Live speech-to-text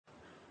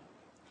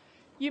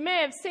You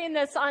may have seen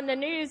this on the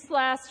news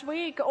last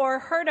week or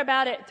heard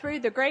about it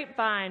through the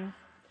grapevine.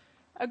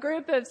 A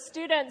group of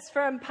students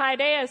from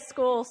Paideia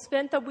School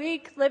spent the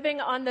week living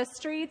on the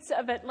streets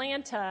of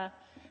Atlanta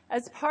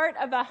as part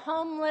of a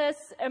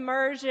homeless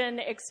immersion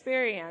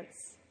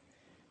experience.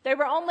 They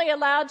were only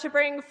allowed to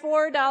bring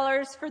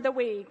 $4 for the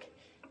week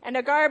and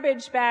a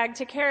garbage bag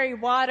to carry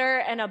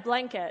water and a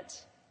blanket.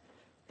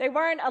 They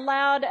weren't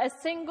allowed a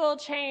single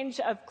change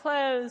of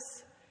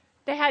clothes.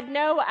 They had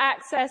no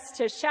access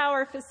to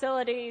shower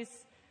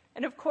facilities,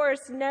 and of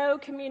course, no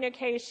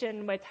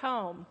communication with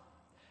home.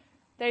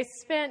 They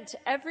spent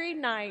every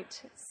night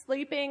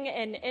sleeping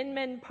in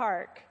Inman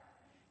Park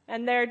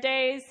and their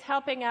days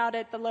helping out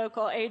at the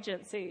local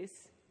agencies.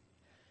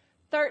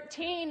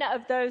 13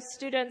 of those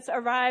students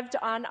arrived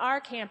on our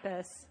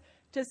campus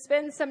to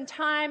spend some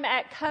time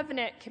at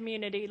Covenant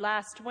Community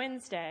last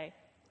Wednesday.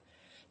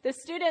 The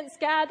students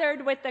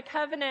gathered with the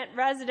Covenant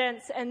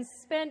residents and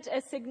spent a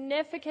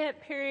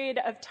significant period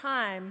of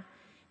time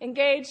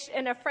engaged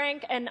in a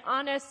frank and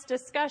honest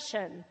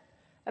discussion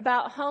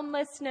about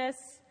homelessness,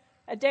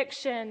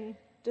 addiction,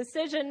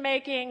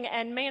 decision-making,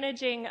 and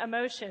managing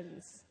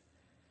emotions.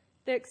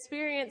 The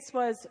experience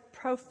was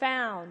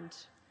profound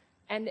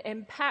and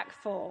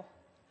impactful,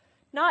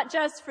 not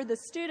just for the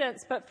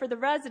students, but for the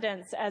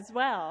residents as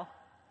well.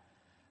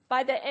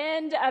 By the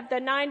end of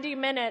the 90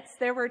 minutes,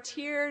 there were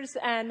tears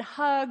and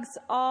hugs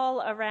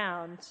all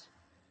around.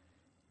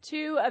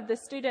 2 of the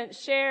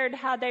students shared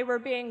how they were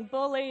being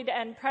bullied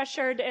and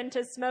pressured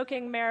into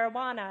smoking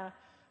marijuana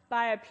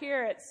by a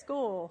peer at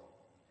school.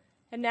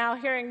 And now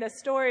hearing the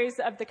stories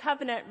of the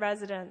Covenant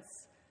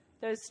residents,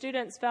 those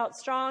students felt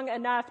strong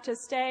enough to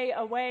stay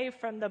away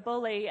from the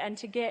bully and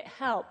to get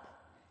help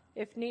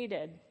if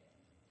needed.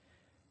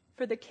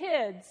 For the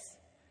kids,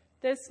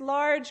 this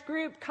large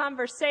group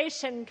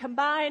conversation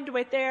combined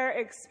with their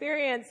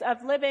experience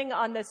of living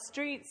on the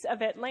streets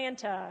of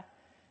Atlanta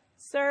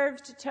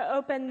served to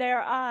open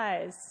their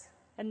eyes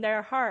and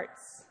their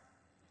hearts.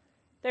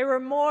 They were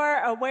more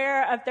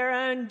aware of their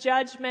own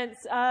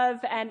judgments of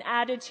and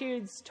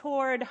attitudes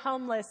toward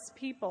homeless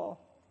people.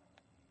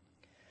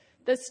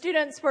 The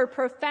students were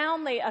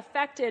profoundly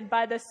affected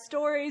by the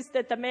stories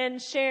that the men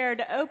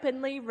shared,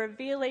 openly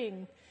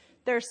revealing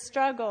their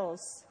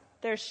struggles,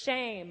 their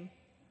shame,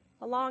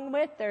 along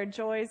with their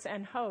joys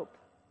and hope.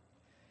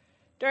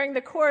 During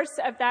the course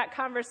of that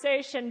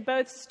conversation,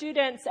 both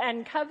students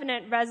and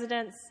Covenant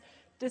residents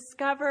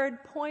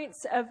discovered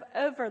points of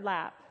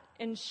overlap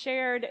in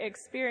shared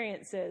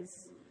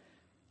experiences,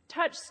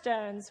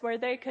 touchstones where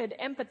they could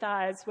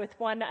empathize with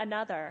one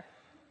another.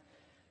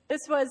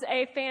 This was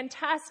a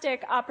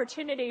fantastic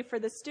opportunity for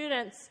the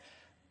students,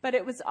 but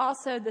it was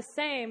also the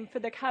same for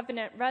the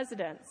Covenant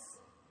residents.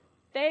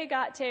 They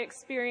got to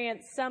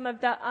experience some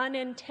of the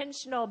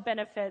unintentional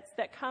benefits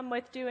that come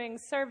with doing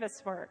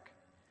service work.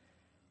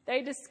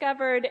 They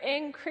discovered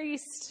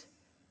increased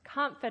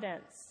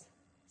confidence,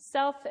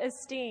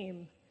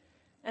 self-esteem,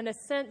 and a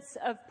sense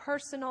of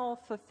personal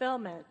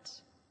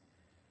fulfillment.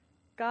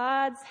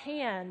 God's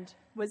hand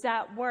was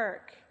at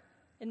work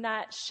in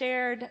that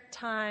shared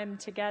time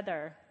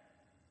together.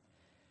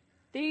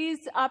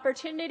 These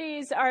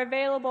opportunities are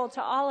available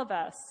to all of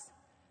us.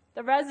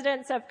 The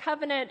residents of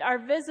Covenant are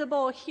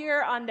visible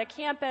here on the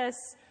campus,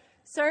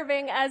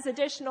 serving as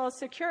additional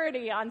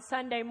security on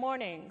Sunday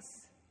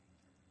mornings.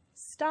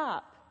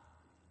 Stop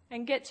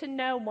and get to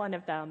know one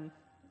of them.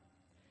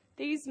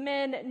 These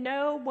men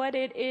know what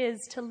it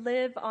is to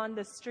live on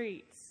the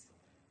streets,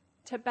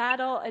 to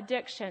battle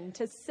addiction,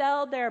 to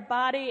sell their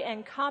body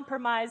and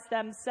compromise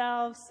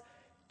themselves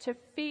to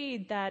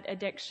feed that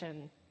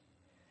addiction.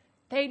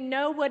 They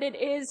know what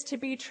it is to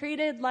be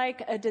treated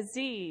like a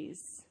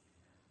disease,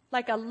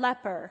 like a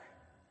leper,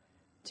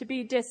 to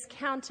be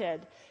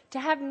discounted, to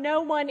have no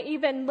one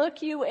even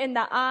look you in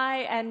the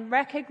eye and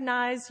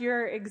recognize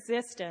your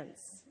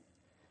existence.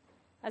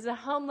 As a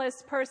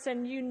homeless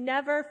person, you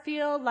never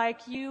feel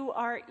like you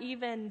are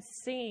even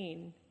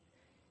seen.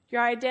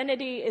 Your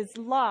identity is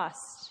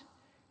lost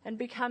and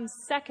becomes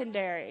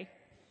secondary.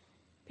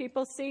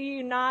 People see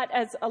you not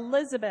as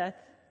Elizabeth,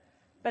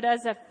 but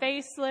as a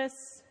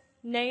faceless,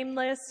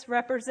 nameless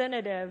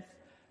representative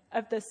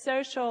of the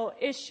social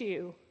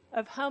issue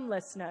of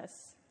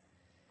homelessness.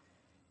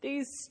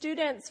 These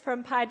students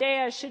from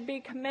Paideia should be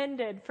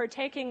commended for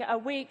taking a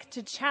week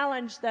to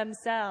challenge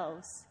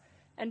themselves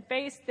and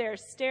face their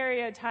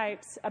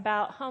stereotypes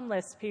about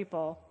homeless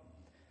people.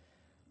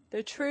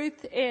 The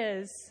truth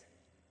is,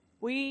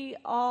 we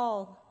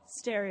all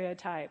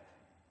stereotype.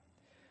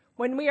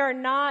 When we are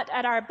not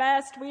at our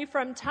best, we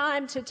from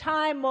time to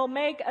time will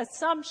make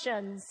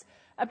assumptions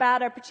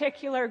about a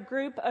particular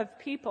group of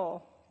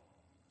people.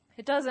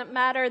 It doesn't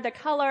matter the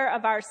color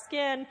of our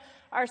skin,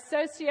 our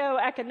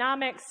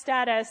socioeconomic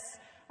status,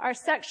 our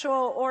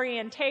sexual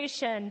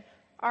orientation,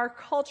 our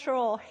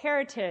cultural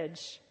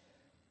heritage.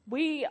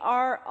 We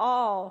are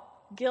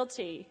all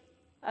guilty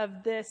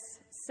of this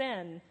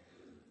sin.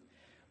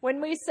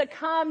 When we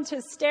succumb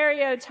to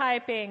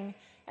stereotyping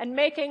and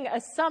making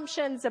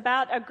assumptions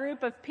about a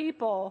group of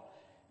people,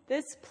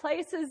 This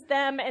places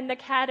them in the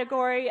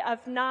category of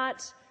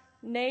not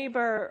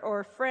neighbor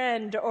or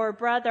friend or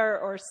brother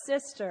or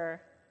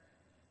sister,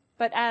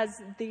 but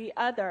as the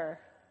other,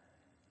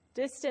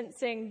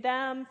 distancing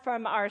them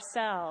from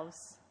ourselves.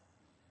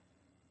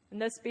 And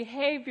this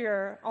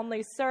behavior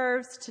only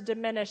serves to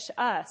diminish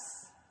us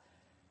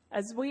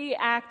as we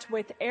act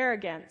with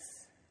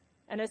arrogance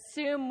and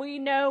assume we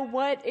know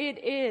what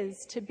it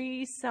is to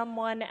be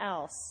someone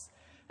else,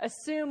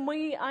 assume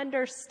we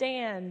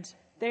understand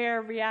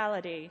their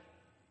reality.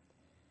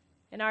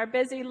 In our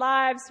busy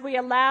lives, we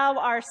allow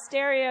our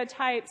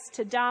stereotypes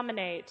to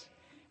dominate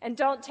and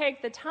don't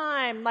take the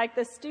time, like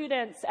the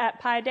students at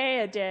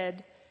Paideia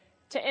did,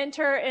 to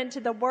enter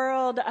into the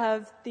world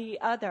of the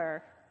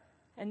other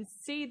and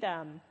see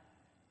them,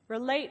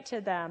 relate to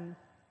them,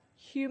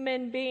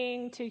 human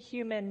being to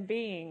human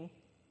being.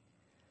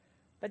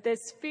 But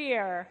this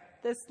fear,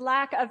 this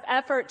lack of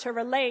effort to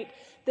relate,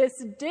 this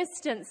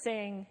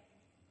distancing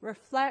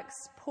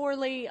reflects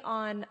poorly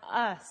on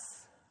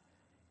us.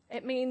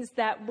 It means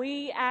that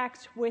we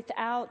act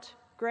without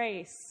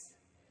grace,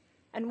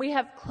 and we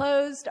have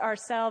closed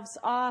ourselves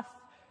off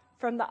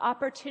from the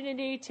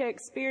opportunity to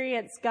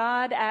experience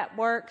God at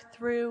work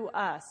through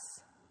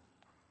us.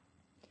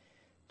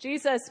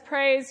 Jesus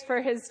prays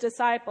for his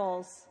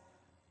disciples,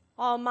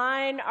 "All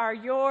mine are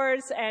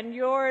yours, and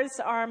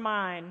yours are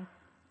mine,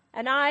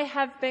 and I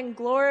have been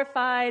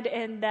glorified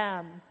in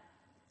them.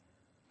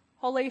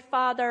 Holy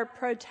Father,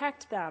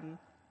 protect them,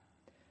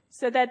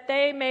 so that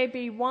they may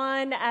be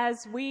one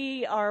as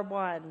we are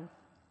one.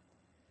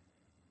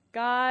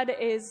 God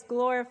is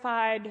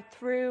glorified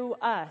through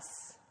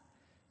us,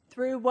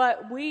 through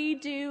what we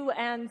do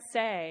and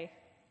say.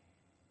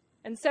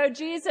 And so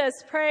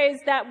Jesus prays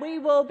that we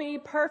will be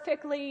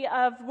perfectly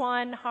of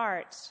one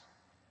heart.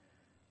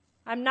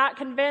 I'm not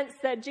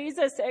convinced that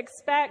Jesus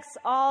expects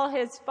all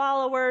his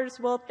followers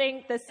will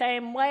think the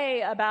same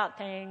way about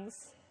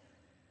things.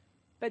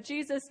 But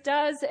Jesus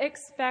does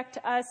expect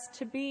us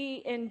to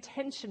be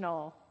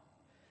intentional,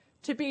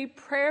 to be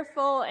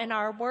prayerful in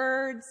our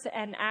words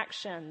and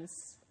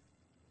actions.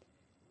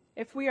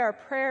 If we are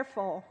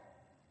prayerful,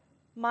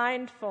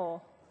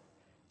 mindful,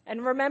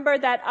 and remember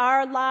that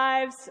our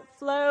lives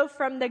flow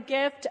from the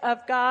gift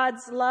of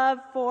God's love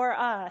for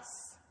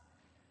us,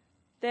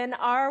 then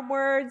our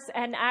words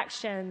and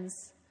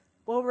actions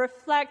will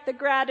reflect the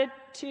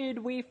gratitude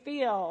we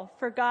feel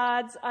for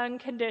God's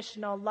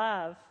unconditional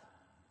love.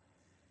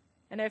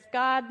 And if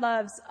God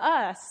loves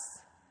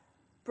us,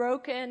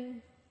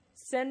 broken,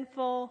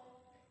 sinful,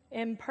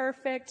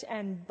 imperfect,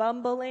 and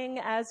bumbling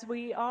as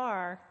we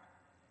are,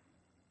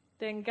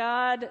 then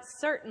God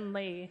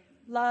certainly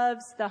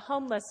loves the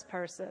homeless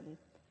person,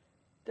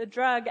 the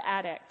drug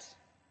addict,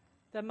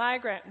 the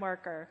migrant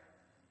worker,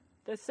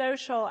 the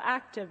social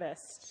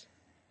activist,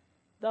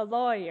 the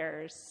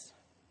lawyers.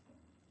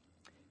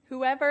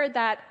 Whoever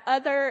that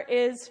other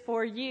is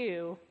for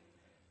you,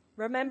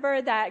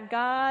 remember that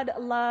God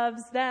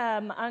loves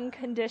them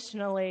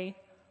unconditionally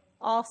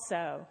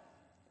also.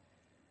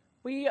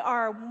 We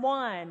are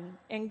one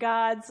in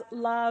God's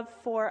love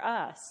for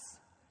us,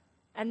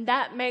 and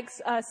that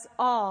makes us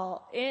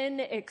all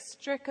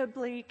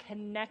inextricably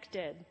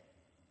connected.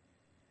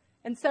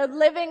 And so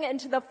living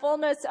into the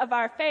fullness of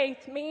our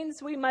faith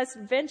means we must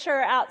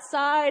venture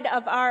outside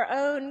of our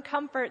own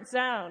comfort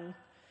zone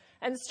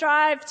and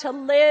strive to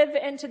live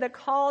into the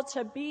call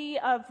to be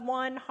of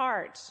one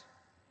heart.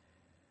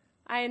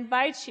 I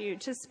invite you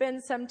to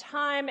spend some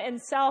time in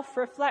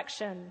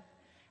self-reflection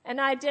and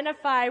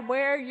identify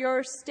where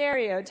your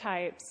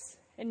stereotypes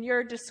and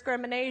your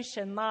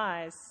discrimination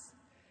lies.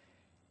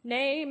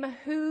 Name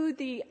who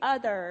the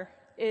other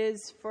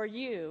is for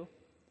you.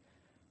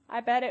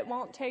 I bet it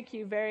won't take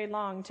you very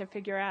long to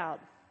figure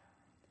out.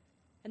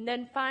 And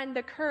then find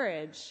the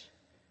courage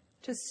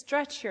to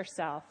stretch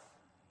yourself,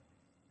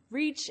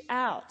 reach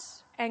out,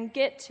 and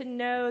get to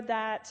know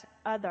that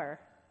other.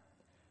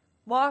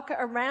 Walk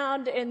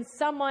around in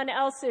someone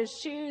else's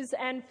shoes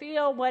and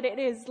feel what it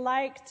is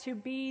like to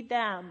be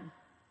them.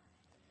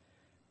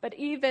 But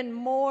even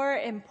more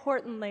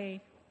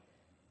importantly,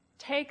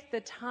 take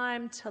the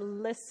time to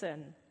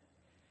listen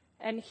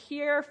and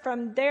hear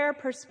from their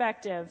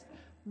perspective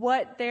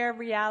what their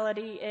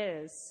reality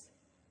is,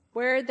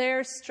 where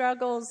their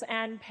struggles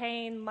and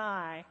pain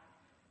lie,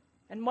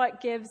 and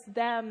what gives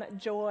them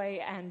joy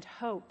and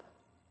hope.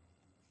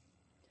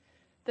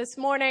 This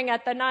morning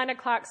at the 9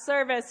 o'clock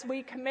service,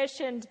 we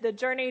commissioned the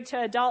Journey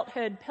to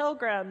Adulthood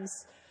pilgrims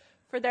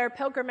for their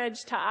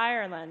pilgrimage to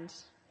Ireland.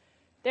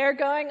 They're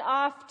going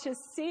off to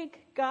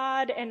seek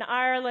God in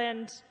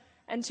Ireland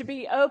and to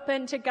be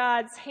open to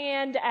God's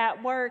hand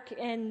at work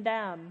in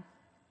them.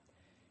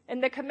 In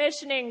the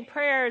commissioning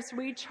prayers,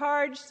 we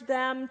charged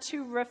them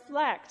to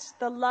reflect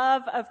the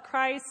love of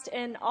Christ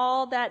in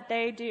all that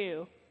they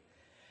do.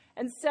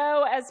 And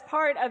so, as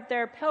part of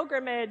their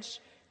pilgrimage,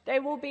 they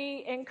will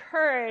be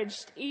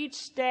encouraged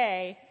each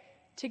day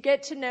to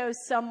get to know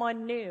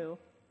someone new,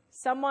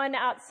 someone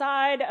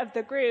outside of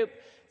the group,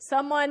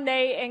 someone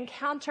they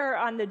encounter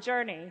on the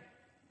journey,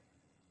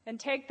 and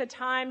take the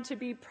time to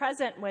be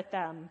present with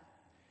them,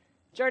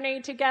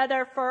 journey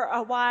together for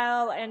a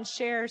while, and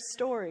share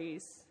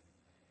stories.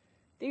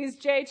 These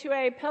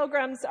J2A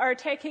pilgrims are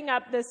taking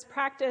up this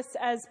practice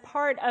as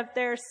part of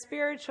their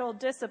spiritual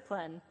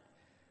discipline.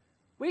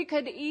 We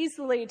could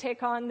easily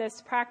take on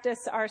this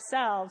practice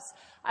ourselves.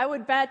 I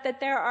would bet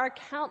that there are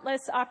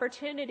countless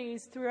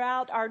opportunities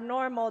throughout our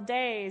normal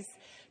days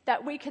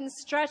that we can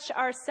stretch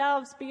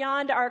ourselves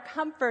beyond our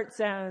comfort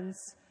zones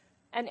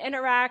and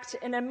interact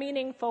in a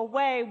meaningful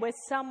way with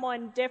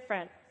someone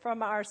different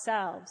from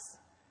ourselves.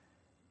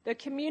 The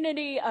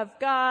community of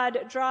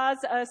God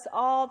draws us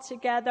all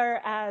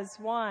together as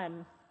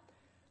one.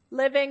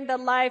 Living the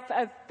life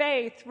of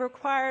faith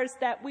requires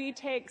that we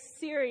take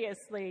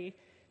seriously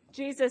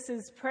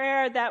Jesus'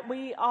 prayer that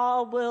we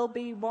all will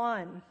be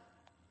one.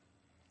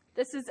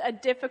 This is a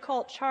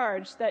difficult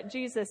charge that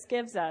Jesus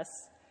gives us.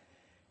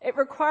 It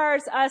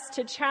requires us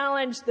to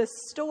challenge the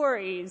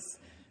stories,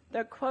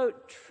 the,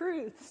 quote,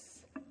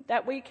 truths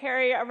that we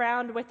carry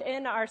around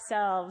within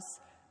ourselves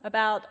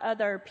about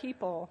other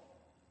people.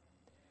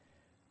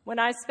 When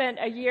I spent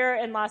a year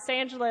in Los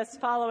Angeles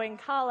following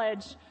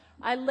college,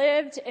 I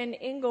lived in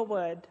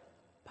Inglewood,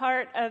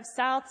 part of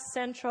South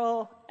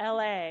Central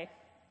LA.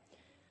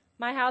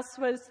 My house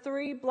was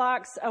 3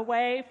 blocks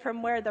away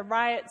from where the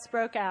riots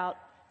broke out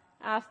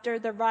after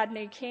the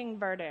Rodney King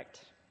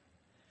verdict.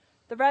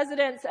 The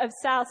residents of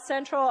South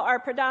Central are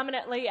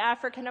predominantly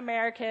African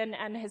American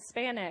and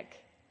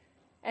Hispanic.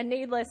 And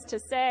needless to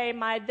say,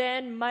 my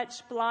then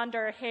much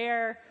blonder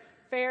hair,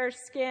 fair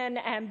skin,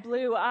 and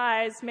blue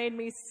eyes made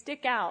me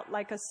stick out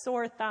like a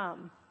sore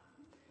thumb.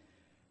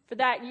 For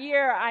that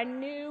year, I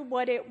knew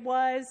what it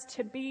was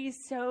to be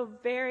so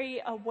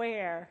very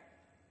aware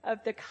of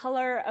the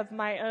color of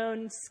my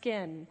own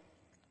skin.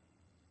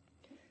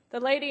 The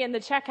lady in the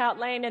checkout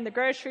lane in the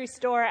grocery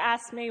store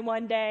asked me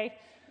one day,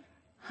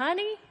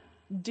 "Honey,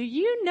 do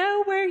you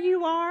know where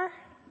you are?"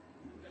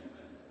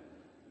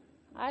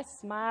 I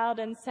smiled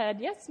and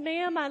said, "Yes,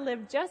 ma'am, I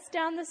live just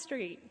down the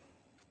street."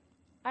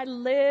 I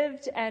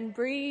lived and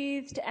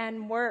breathed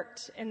and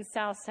worked in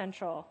South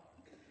Central,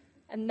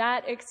 and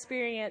that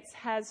experience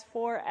has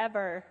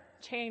forever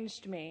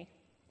changed me.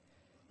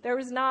 There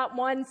was not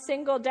one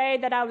single day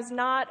that I was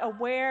not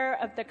aware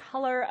of the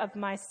color of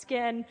my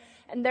skin,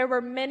 and there were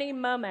many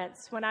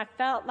moments when I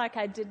felt like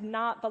I did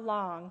not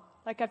belong,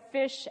 like a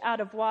fish out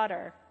of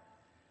water.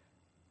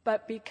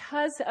 But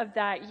because of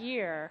that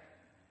year,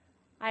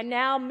 I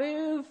now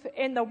move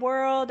in the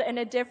world in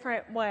a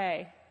different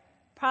way,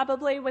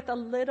 probably with a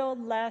little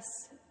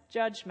less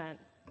judgment.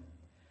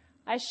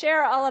 I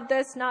share all of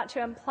this not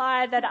to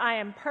imply that I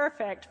am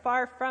perfect,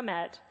 far from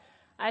it.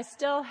 I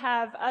still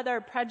have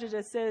other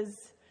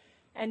prejudices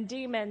and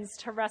demons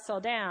to wrestle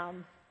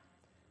down.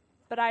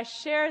 But I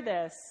share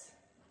this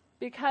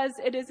because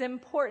it is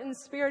important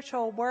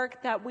spiritual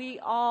work that we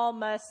all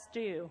must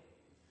do.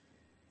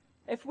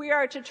 If we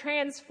are to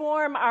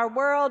transform our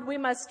world, we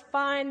must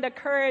find the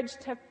courage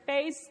to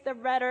face the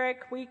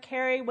rhetoric we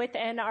carry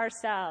within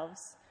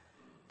ourselves,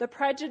 the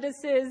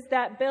prejudices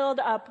that build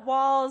up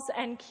walls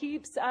and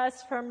keeps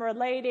us from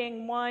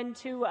relating one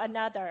to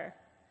another.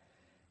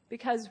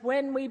 Because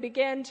when we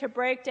begin to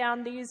break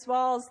down these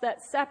walls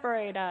that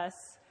separate us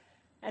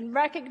and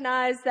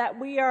recognize that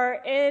we are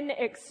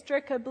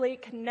inextricably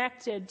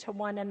connected to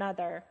one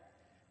another,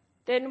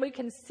 then we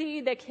can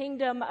see the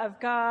kingdom of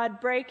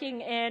God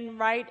breaking in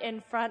right in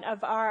front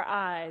of our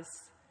eyes,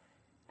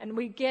 and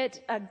we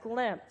get a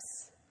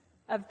glimpse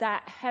of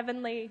that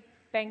heavenly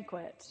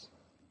banquet.